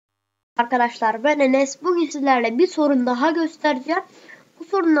Arkadaşlar ben Enes. Bugün sizlerle bir sorun daha göstereceğim. Bu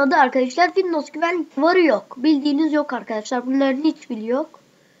sorunun adı arkadaşlar Windows güvenlik duvarı yok. Bildiğiniz yok arkadaşlar. Bunların hiçbiri yok.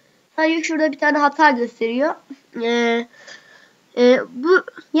 Sadece şurada bir tane hata gösteriyor. Bu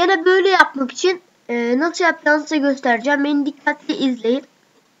yine böyle yapmak için nasıl yapacağınızı size göstereceğim. Beni dikkatli izleyin.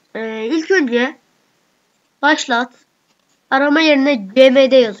 İlk önce başlat. Arama yerine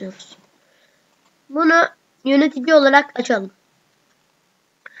cmd yazıyoruz. Bunu yönetici olarak açalım.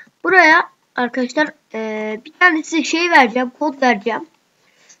 Buraya arkadaşlar bir tane size şey vereceğim, kod vereceğim.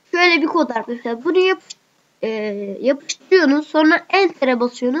 Şöyle bir kod arkadaşlar. Bunu yapıştırıyorsunuz. Sonra Enter'e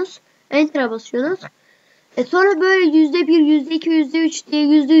basıyorsunuz. Sonra böyle %1, %2, %3 diye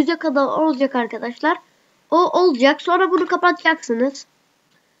 %100'e kadar olacak arkadaşlar. O olacak. Sonra bunu kapatacaksınız.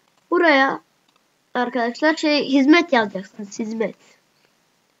 Buraya arkadaşlar hizmet yazacaksınız. Hizmet.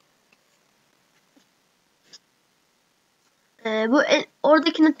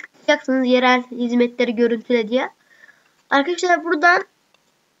 Oradakine tıklayacaksınız. Yerel hizmetleri görüntüle diye. Arkadaşlar buradan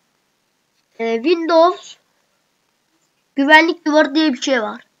Windows güvenlik duvarı diye bir şey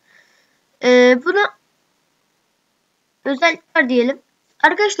var. Buna özellikler diyelim.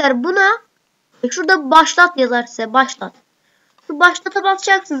 Arkadaşlar buna şurada başlat yazar size. Başlat. Şu başlata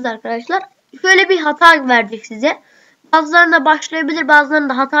basacaksınız arkadaşlar. Şöyle bir hata verecek size. Bazılarında başlayabilir,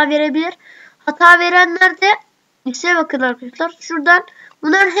 bazılarında hata verebilir. Hata verenler de size bakın arkadaşlar. Şuradan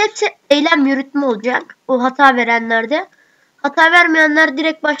bunların hepsi eylem yürütme olacak. O hata verenlerde. Hata vermeyenler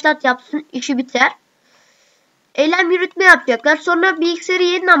direkt başlat yapsın. İşi biter. Eylem yürütme yapacaklar. Sonra bilgisayarı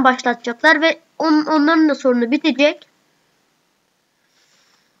yeniden başlatacaklar ve onların da sorunu bitecek.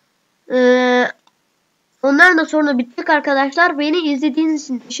 Onların da sorunu bitecek arkadaşlar. Beni izlediğiniz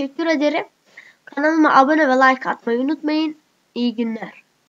için teşekkür ederim. Kanalıma abone ve like atmayı unutmayın. İyi günler.